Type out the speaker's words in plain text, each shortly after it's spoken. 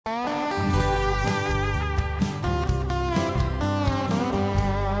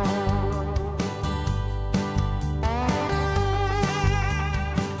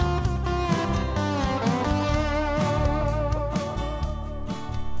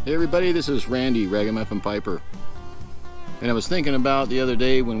Hey everybody, this is Randy, Ragamuffinpiper. And I was thinking about the other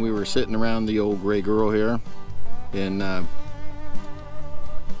day when we were sitting around the old gray girl here and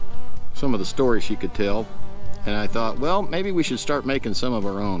some of the stories she could tell. And I thought, well, maybe we should start making some of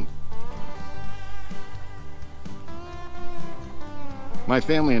our own. My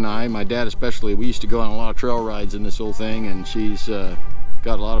family and I, my dad especially, we used to go on a lot of trail rides in this old thing, and she's got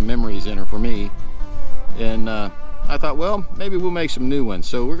a lot of memories in her for me. And I thought, well, maybe we'll make some new ones.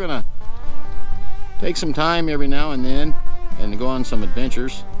 So we're gonna take some time every now and then and go on some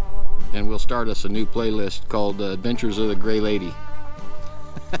adventures, and we'll start us a new playlist called Adventures of the Gray Lady.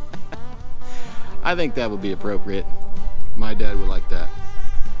 I think that would be appropriate. My dad would like that.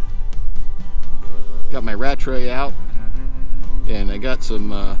 Got my Rattray out, and I got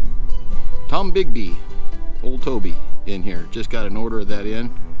some Tombigbee, old Toby, in here. Just got an order of that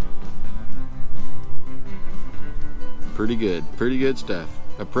in. Pretty good stuff.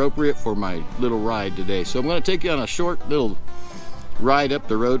 Appropriate for my little ride today. So I'm going to take you on a short little ride up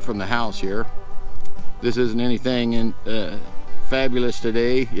the road from the house here. This isn't anything fabulous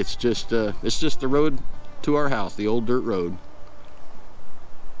today. It's just the road to our house, the old dirt road.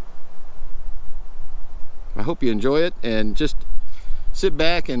 I hope you enjoy it, and just sit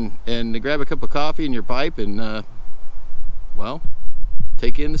back and grab a cup of coffee and your pipe and well,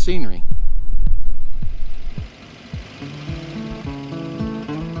 take in the scenery.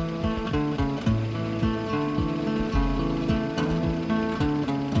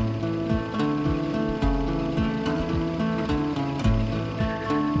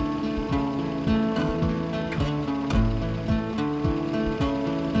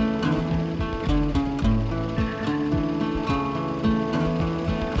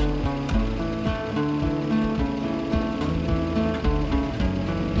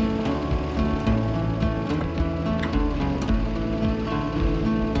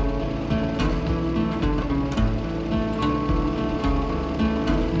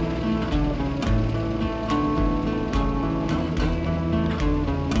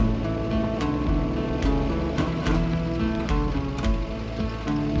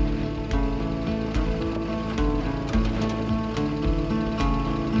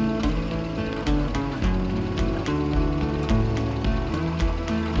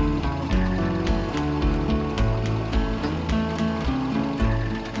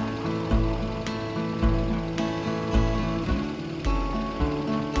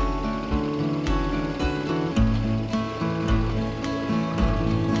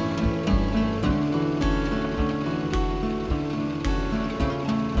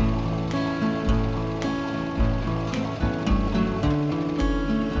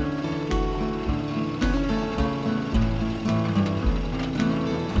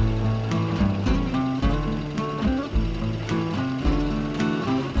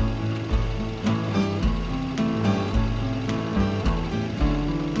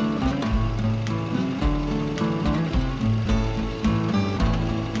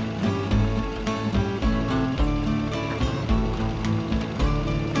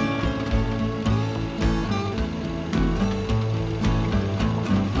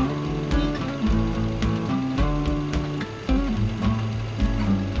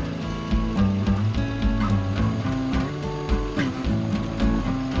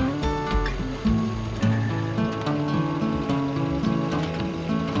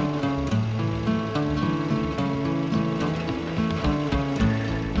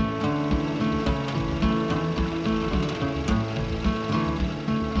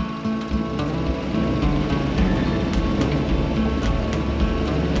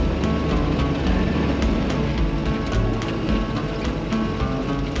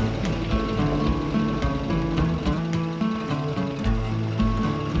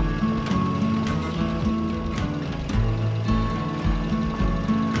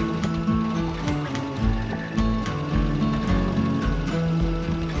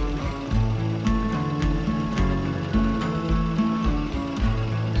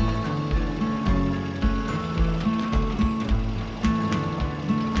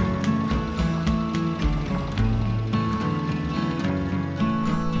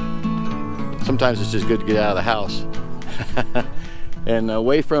 Sometimes it's just good to get out of the house and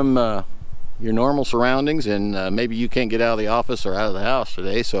away from your normal surroundings, and maybe you can't get out of the office or out of the house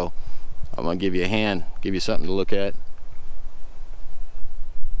today, so I'm gonna give you a hand, give you something to look at.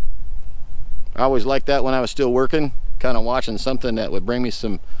 I always liked that when I was still working, kind of watching something that would bring me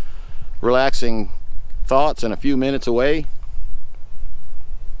some relaxing thoughts and a few minutes away.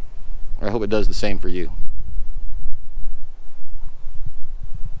 I hope it does the same for you.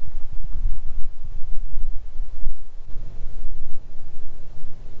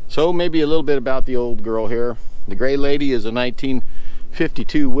 So maybe a little bit about the old girl here. The Gray Lady is a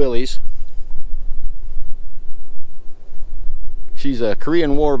 1952 Willys. She's a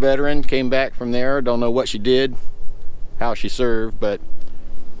Korean War veteran, came back from there. Don't know what she did, how she served, but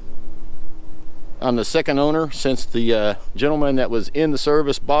I'm the second owner since the gentleman that was in the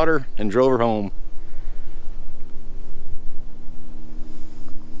service bought her and drove her home.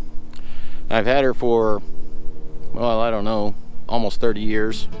 I've had her for, well, I don't know, almost 30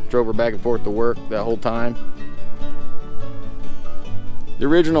 years. Drove her back and forth to work that whole time. The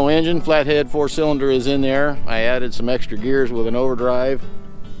original engine, flathead 4-cylinder, is in there. I added some extra gears with an overdrive.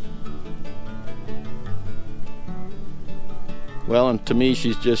 Well, and to me,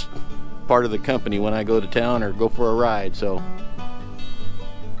 she's just part of the company when I go to town or go for a ride, so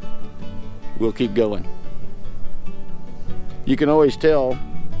we'll keep going. You can always tell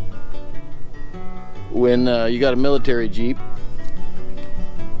when you got a military Jeep.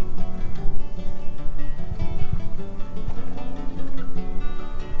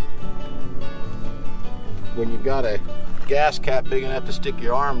 When you've got a gas cap big enough to stick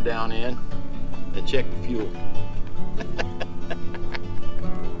your arm down in and check the fuel.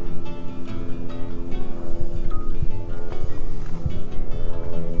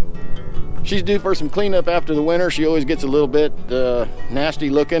 She's due for some cleanup after the winter. She always gets a little bit nasty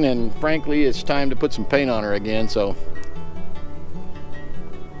looking, and frankly it's time to put some paint on her again. So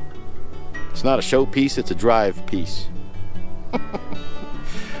it's not a show piece, it's a drive piece.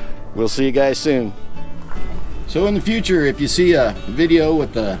 We'll see you guys soon. So in the future, if you see a video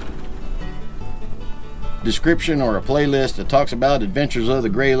with a description or a playlist that talks about adventures of the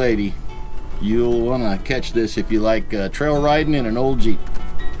Gray Lady, you'll want to catch this if you like trail riding in an old Jeep.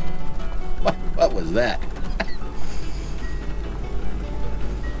 What was that?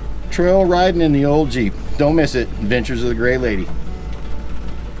 Trail riding in the old Jeep. Don't miss it. Adventures of the Gray Lady.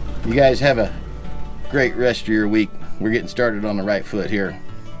 You guys have a great rest of your week. We're getting started on the right foot here.